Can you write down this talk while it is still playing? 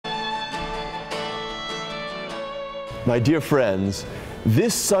My dear friends,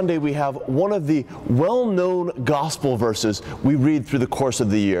 this Sunday we have one of the well-known gospel verses we read through the course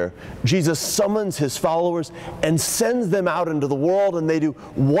of the year. Jesus summons his followers and sends them out into the world, and they do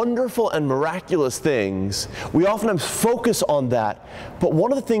wonderful and miraculous things. We oftentimes focus on that, but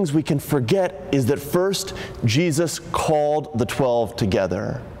one of the things we can forget is that first, Jesus called the 12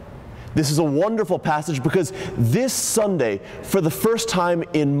 together. This is a wonderful passage because this Sunday, for the first time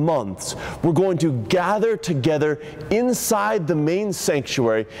in months, we're going to gather together inside the main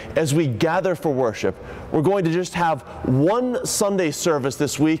sanctuary as we gather for worship. We're going to just have one Sunday service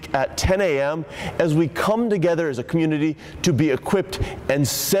this week at 10 a.m. as we come together as a community to be equipped and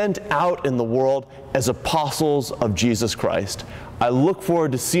sent out in the world as apostles of Jesus Christ. I look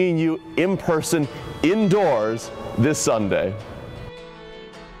forward to seeing you in person, indoors, this Sunday.